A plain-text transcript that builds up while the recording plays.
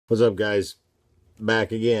What's up, guys?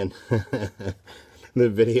 Back again. The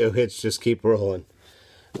video hits just keep rolling.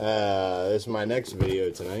 This is my next video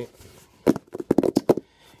tonight.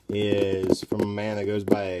 Is from a man that goes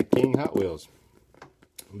by King Hot Wheels,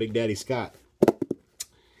 Big Daddy Scott,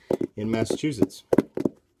 in Massachusetts.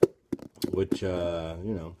 Which, you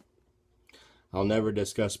know, I'll never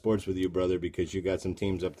discuss sports with you, brother, because you got some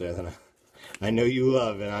teams up there that I know you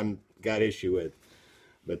love and I'm got issue with.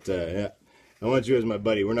 But yeah, I want you as my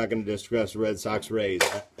buddy. We're not going to discuss Red Sox Rays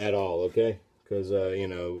at all, okay? Because you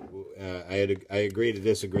know, I agree to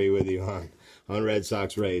disagree with you on Red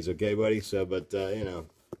Sox Rays, okay, buddy? So, but you know,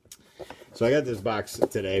 so I got this box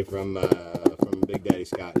today from Big Daddy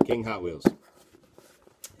Scott, King Hot Wheels,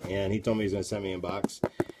 and he told me he's going to send me a box.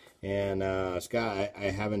 And Scott,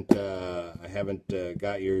 I haven't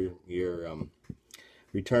got your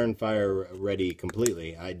return fire ready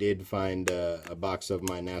completely. I did find a box of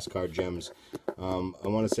my NASCAR gems. I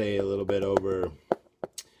want to say a little over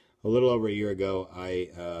a year ago,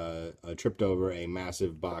 I tripped over a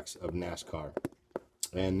massive box of NASCAR,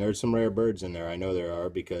 and there's some rare birds in there. I know there are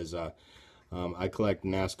because I collect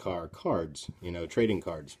NASCAR cards, you know, trading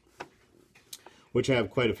cards, which I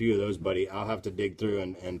have quite a few of those, buddy. I'll have to dig through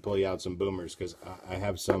and pull you out some boomers because I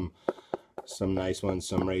have some nice ones,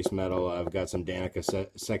 some race metal. I've got some Danica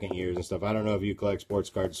second years and stuff. I don't know if you collect sports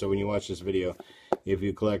cards, so when you watch this video, if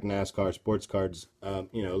you collect NASCAR sports cards,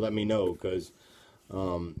 you know, let me know, because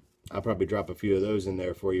I'll probably drop a few of those in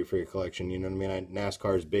there for you for your collection. You know what I mean?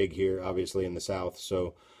 NASCAR is big here, obviously, in the South,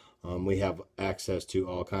 so we have access to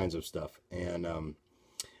all kinds of stuff. And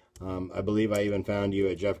I believe I even found you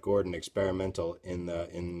a Jeff Gordon experimental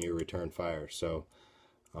in your return fire. So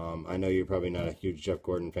I know you're probably not a huge Jeff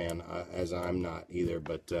Gordon fan, as I'm not either.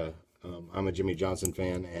 But I'm a Jimmy Johnson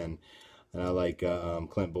fan, and I like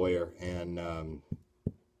Clint Boyer, and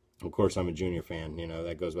of course I'm a Junior fan. You know,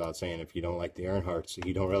 that goes without saying. If you don't like the Earnhardts,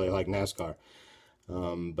 you don't really like NASCAR.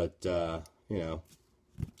 But you know,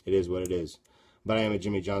 it is what it is. But I am a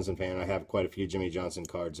Jimmy Johnson fan. I have quite a few Jimmy Johnson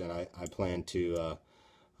cards, and I plan to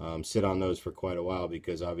sit on those for quite a while,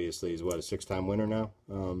 because obviously he's, what, a 6-time winner now.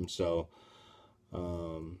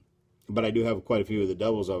 But I do have quite a few of the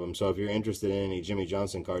doubles of them. So if you're interested in any Jimmy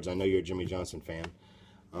Johnson cards, I know you're a Jimmy Johnson fan.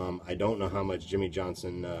 I don't know how much Jimmy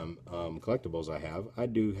Johnson collectibles I have. I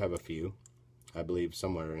do have a few, I believe,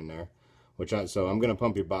 somewhere in there. So I'm gonna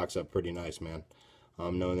pump your box up pretty nice, man.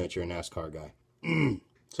 Knowing that you're a NASCAR guy.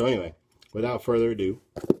 So anyway, without further ado,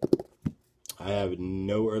 I have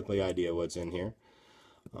no earthly idea what's in here.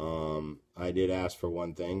 I did ask for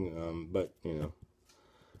one thing, but, you know,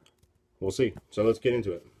 we'll see. So let's get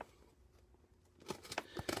into it.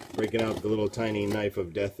 Breaking out the little tiny knife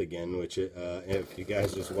of death again, which, if you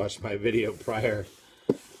guys just watched my video prior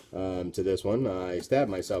to this one, I stabbed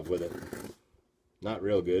myself with it. Not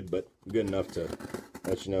real good, but good enough to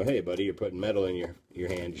let you know, hey, buddy, you're putting metal in your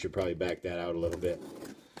hand. You should probably back that out a little bit.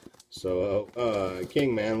 So,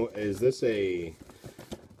 King, man, is this a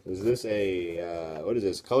what is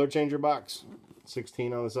this, color changer box?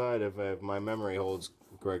 16 on the side, if my memory holds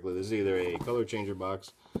correctly. This is either a color changer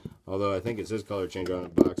box, although I think it says color changer on the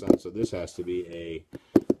box on it, so this has to be a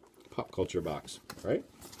pop culture box, right?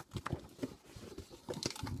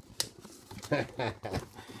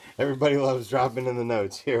 Everybody loves dropping in the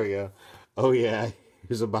notes. Here we go. Oh yeah,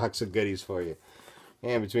 here's a box of goodies for you.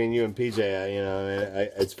 And between you and PJ, you know,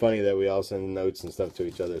 it's funny that we all send notes and stuff to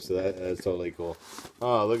each other, so that's totally cool.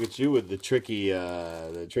 Oh, look at you with the tricky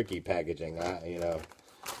packaging. You know,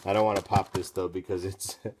 I don't want to pop this though, because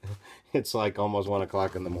it's like almost 1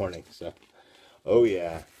 o'clock in the morning. So, oh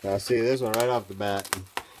yeah. Now see this one right off the bat.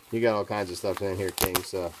 You got all kinds of stuff in here, King.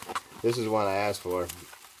 So this is one I asked for,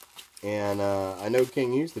 and I know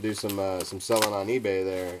King used to do some selling on eBay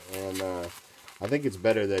there, and I think it's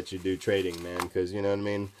better that you do trading, man, because, you know what I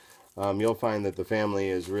mean, you'll find that the family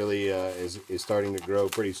is really is starting to grow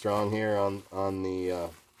pretty strong here on the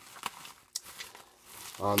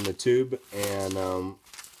tube, and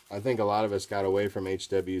I think a lot of us got away from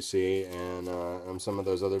HWC and some of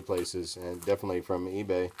those other places, and definitely from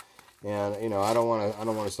eBay. And you know, I don't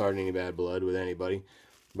want to start any bad blood with anybody,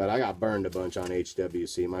 but I got burned a bunch on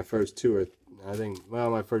HWC. My first two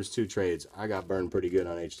my first two trades, I got burned pretty good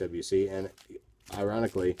on HWC, and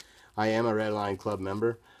ironically, I am a Red Line Club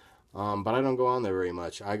member, but I don't go on there very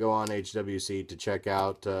much. I go on HWC to check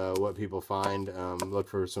out what people find, look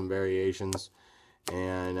for some variations,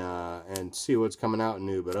 and see what's coming out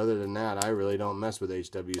new. But other than that, I really don't mess with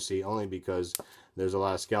HWC, only because there's a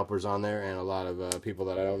lot of scalpers on there and a lot of people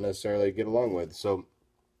that I don't necessarily get along with. So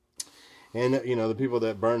And, you know, the people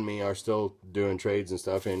that burn me are still doing trades and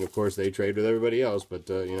stuff. And, of course, they trade with everybody else. But,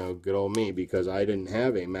 you know, good old me, because I didn't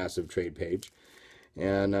have a massive trade page.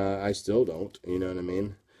 And I still don't, you know what I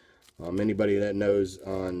mean? Anybody that knows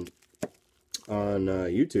on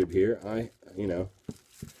YouTube here,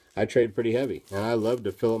 I trade pretty heavy. And I love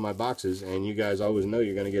to fill up my boxes. And you guys always know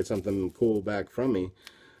you're going to get something cool back from me.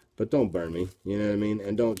 But don't burn me, you know what I mean?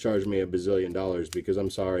 And don't charge me $1 bazillion, because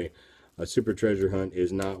I'm sorry, a super treasure hunt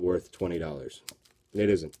is not worth $20. It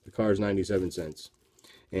isn't. The car is 97 cents.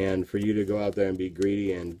 And for you to go out there and be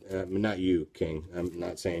greedy, and not you, King. I'm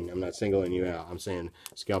not singling you out. I'm saying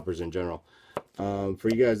scalpers in general. For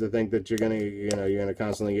you guys to think that you're gonna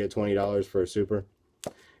constantly get $20 for a super,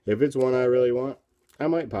 if it's one I really want, I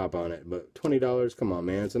might pop on it. But $20, come on,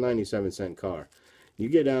 man, it's a 97-cent car. You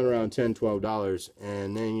get down around $10, $12,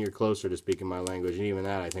 and then you're closer to speaking my language, and even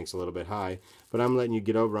that I think is a little bit high. But I'm letting you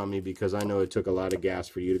get over on me, because I know it took a lot of gas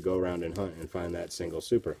for you to go around and hunt and find that single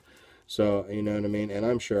super. So, you know what I mean? And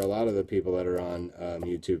I'm sure a lot of the people that are on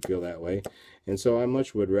YouTube feel that way. And so I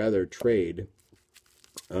much would rather trade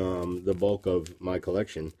the bulk of my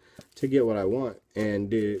collection to get what I want.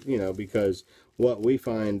 And, you know, because what we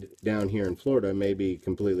find down here in Florida may be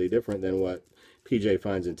completely different than what PJ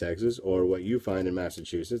finds in Texas, or what you find in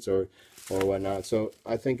Massachusetts, or whatnot. So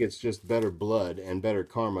I think it's just better blood and better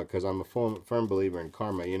karma, because I'm a firm believer in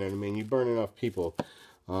karma. You know what I mean? You burn enough people,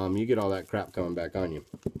 you get all that crap coming back on you.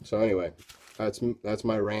 So anyway, that's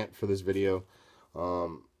my rant for this video.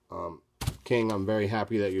 King, I'm very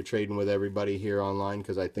happy that you're trading with everybody here online,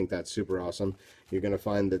 because I think that's super awesome. You're going to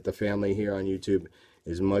find that the family here on YouTube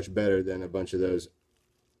is much better than a bunch of those,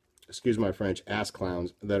 excuse my French, ass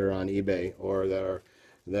clowns that are on eBay, or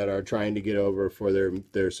that are trying to get over for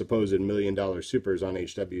their supposed $1 million supers on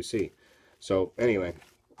HWC. So anyway,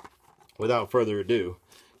 without further ado,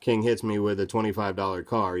 King hits me with a $25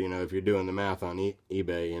 car. You know, if you're doing the math on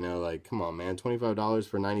eBay, you know, like, come on, man, $25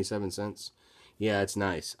 for 97 cents. Yeah, it's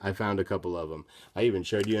nice. I found a couple of them. I even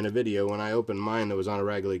showed you in a video when I opened mine that was on a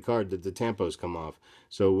raggedy card that the tampos come off.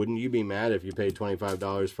 So wouldn't you be mad if you paid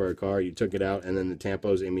 $25 for a car, you took it out, and then the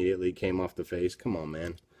tampos immediately came off the face? Come on,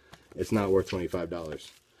 man. It's not worth $25.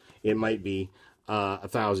 It might be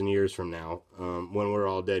 1,000 years from now, when we're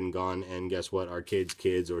all dead and gone, and guess what? Our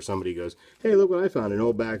kids, or somebody goes, hey, look what I found, an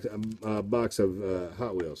old box of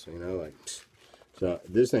Hot Wheels, you know, like, pfft. So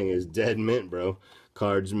this thing is dead mint, bro.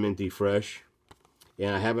 Cards minty fresh.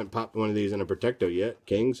 And I haven't popped one of these in a Protecto yet,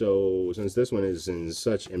 King, so since this one is in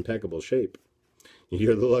such impeccable shape,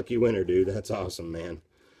 you're the lucky winner, dude. That's awesome, man.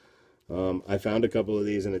 I found a couple of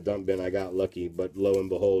these in a dump bin. I got lucky, but lo and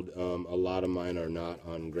behold, a lot of mine are not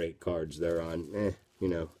on great cards. They're on, you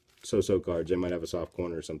know, so-so cards. They might have a soft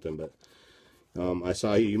corner or something, but I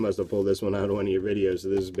saw you must have pulled this one out of one of your videos, so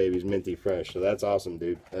this baby's minty fresh. So that's awesome,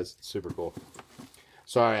 dude. That's super cool.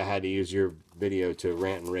 Sorry I had to use your video to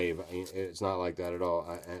rant and rave. It's not like that at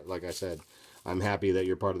all. Like I said, I'm happy that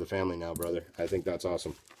you're part of the family now, brother. I think that's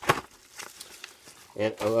awesome.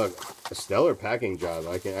 And look, a stellar packing job.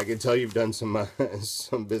 I can tell you've done some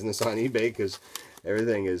some business on eBay, because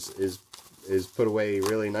everything is put away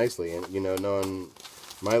really nicely. And you know, knowing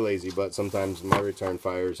my lazy butt, sometimes my return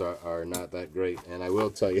fires are not that great. And I will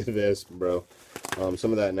tell you this, bro.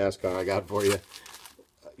 Some of that NASCAR I got for you,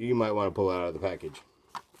 you might want to pull out of the package.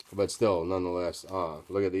 But still, nonetheless,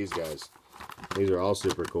 look at these guys. These are all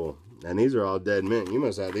super cool. And these are all dead mint. You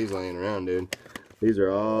must have these laying around, dude. These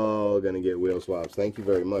are all going to get wheel swaps. Thank you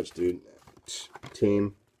very much, dude.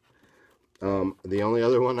 Team. The only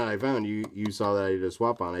other one that I found, you saw that I did a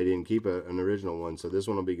swap on. I didn't keep an original one. So this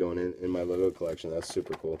one will be going in my logo collection. That's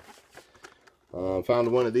super cool.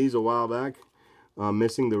 Found one of these a while back.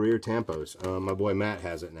 Missing the rear tampos. My boy Matt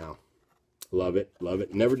has it now. Love it, love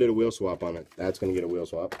it. Never did a wheel swap on it. That's going to get a wheel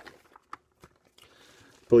swap.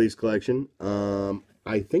 Police collection.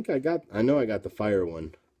 I think I know I got the fire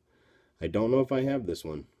one. I don't know if I have this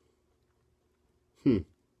one.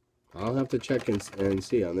 I'll have to check and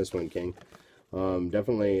see on this one, King.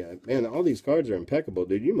 Definitely, man, all these cards are impeccable,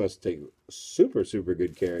 dude. You must take super, super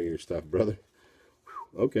good care of your stuff, brother.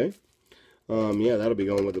 Whew, okay. Yeah, that'll be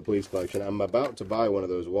going with the police collection. I'm about to buy one of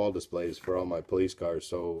those wall displays for all my police cars,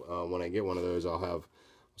 so when I get one of those, I'll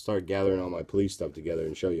start gathering all my police stuff together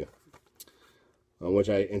and show you. Which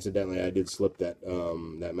incidentally, I did slip that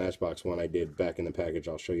that Matchbox one I did back in the package.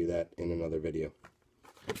 I'll show you that in another video.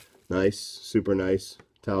 Nice, super nice,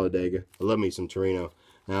 Talladega. I love me some Torino.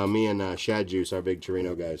 Now, me and Shad Juice are big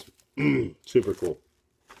Torino guys. Super cool.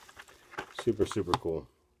 Super, super cool.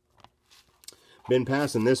 Been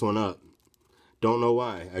passing this one up. Don't know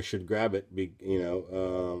why. I should grab it.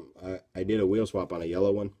 I did a wheel swap on a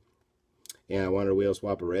yellow one. And I wanted a wheel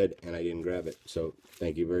swap of red, and I didn't grab it. So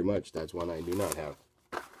thank you very much. That's one I do not have.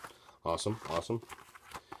 Awesome, awesome.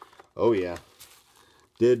 Oh yeah,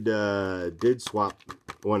 did swap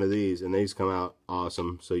one of these, and these come out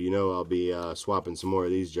awesome. So you know I'll be swapping some more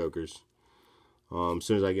of these jokers as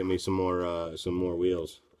soon as I get me some more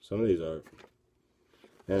wheels. Some of these are,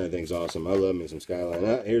 and that thing's awesome. I love me some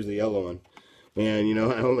Skyline. Here's the yellow one. And you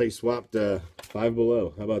know I only swapped 5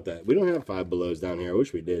 Below. How about that? We don't have 5 Belows down here. I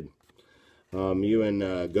wish we did. You and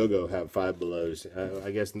Go-Go have 5 Belows.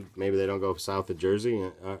 I guess maybe they don't go south of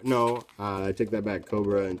Jersey. No, I take that back.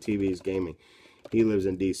 Cobra and TV's Gaming. He lives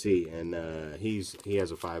in DC, and he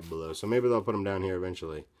has a 5 Below. So maybe they'll put him down here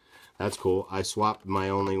eventually. That's cool. I swapped my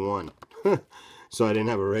only one, so I didn't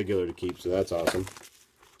have a regular to keep. So that's awesome.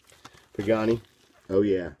 Pagani. Oh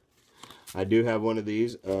yeah, I do have one of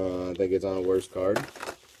these. I think it's on a worse card.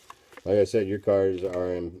 Like I said, your cards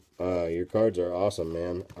are awesome,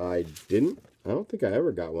 man. I don't think I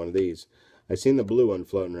ever got one of these. I seen the blue one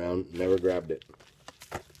floating around, never grabbed it.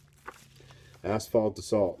 Asphalt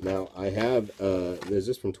Assault. Now I have is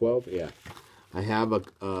this from 12? Yeah. I have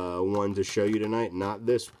a one to show you tonight, not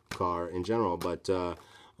this car in general, but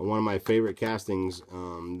one of my favorite castings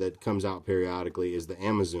that comes out periodically is the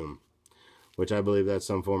Amazon, which I believe that's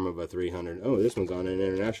some form of a 300. Oh, this one's on an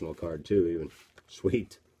international card too, even.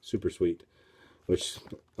 Sweet. Super sweet. Which,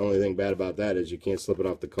 the only thing bad about that is you can't slip it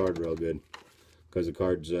off the card real good. Because the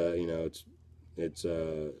cards, you know,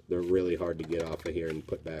 they're really hard to get off of here and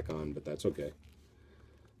put back on, but that's okay.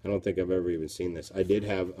 I don't think I've ever even seen this. I did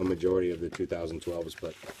have a majority of the 2012s,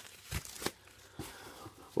 but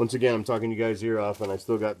once again, I'm talking you guys' ear off, and I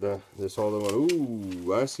still got this whole other one.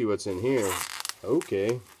 Ooh, I see what's in here.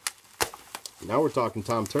 Okay. Now we're talking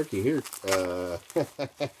Tom Turkey here.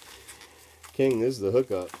 King, this is the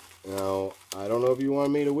hookup. Now, I don't know if you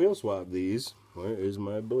want me to wheel swap these. Where is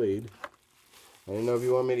my blade? I didn't know if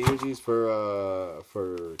you want me to use these for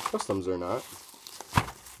customs or not.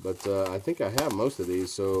 But I think I have most of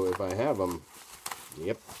these, so if I have them,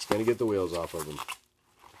 yep, it's going to get the wheels off of them.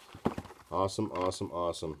 Awesome, awesome,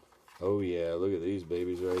 awesome. Oh yeah, look at these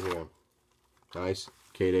babies right here. Nice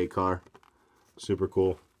K-Day car. Super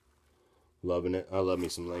cool. Loving it. I love me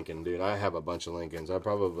some Lincoln, dude. I have a bunch of Lincolns. I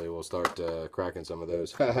probably will start cracking some of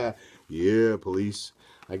those. Yeah, police.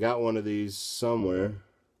 I got one of these somewhere,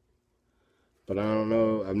 but I don't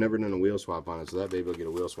know. I've never done a wheel swap on it, so that baby will get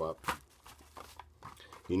a wheel swap.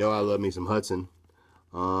 You know I love me some Hudson.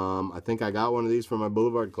 I think I got one of these from my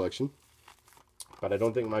Boulevard collection, but I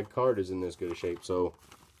don't think my card is in this good a shape, so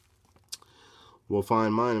we'll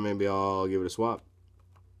find mine and maybe I'll give it a swap.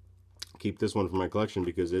 Keep this one for my collection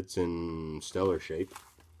because it's in stellar shape.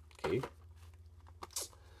 Okay.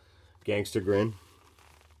 Gangster Grin.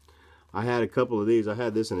 I had a couple of these. I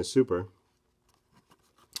had this in a Super,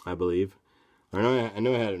 I believe. I know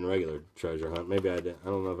I had it in a regular treasure hunt. Maybe I did. I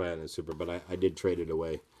don't know if I had it in a Super, but I did trade it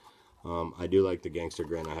away. I do like the Gangster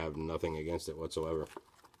Grin. I have nothing against it whatsoever.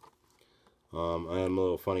 I am a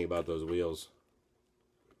little funny about those wheels.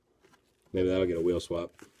 Maybe that'll get a wheel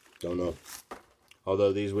swap. Don't know.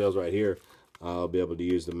 Although these wheels right here, I'll be able to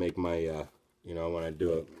use to make my, you know, when I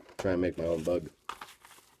try and make my own bug.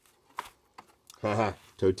 Haha,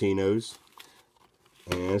 Totinos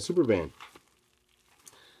and Super Van.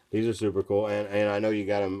 These are super cool, and I know you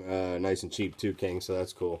got them nice and cheap too, King. So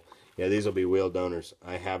that's cool. Yeah, these will be wheel donors.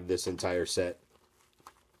 I have this entire set,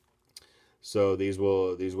 so these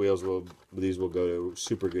will go to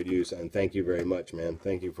super good use. And thank you very much, man.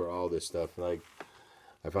 Thank you for all this stuff. Like,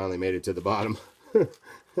 I finally made it to the bottom.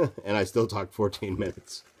 And I still talked 14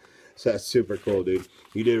 minutes. So that's super cool, dude.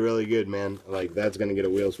 You did really good, man. Like, that's going to get a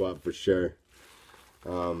wheel swap for sure.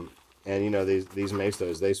 And, you know, these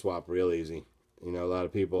Mestos, they swap real easy. You know, a lot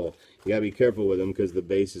of people, you got to be careful with them because the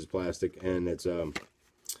base is plastic and it's a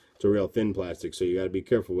real thin plastic. So you got to be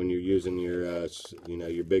careful when you're using your, you know,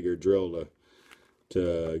 your bigger drill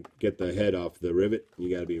to get the head off the rivet.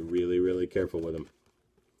 You got to be really, really careful with them.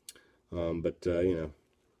 You know,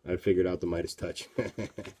 I figured out the Midas touch.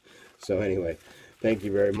 So anyway, thank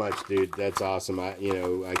you very much, dude. That's awesome. I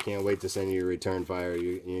can't wait to send you a return fire.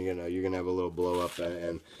 You're gonna have a little blow up,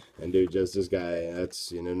 and dude, just this guy.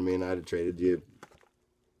 That's, you know what I mean. I'd have traded you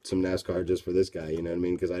some NASCAR just for this guy. You know what I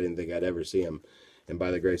mean? Because I didn't think I'd ever see him, and by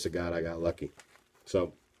the grace of God, I got lucky.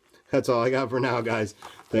 So that's all I got for now, guys.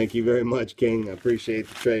 Thank you very much, King. I appreciate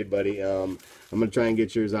the trade, buddy. I'm gonna try and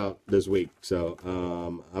get yours out this week. So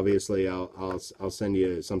obviously I'll send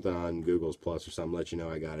you something on Google's Plus or something, let you know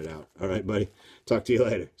I got it out. All right, buddy. Talk to you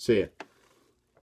later. See ya.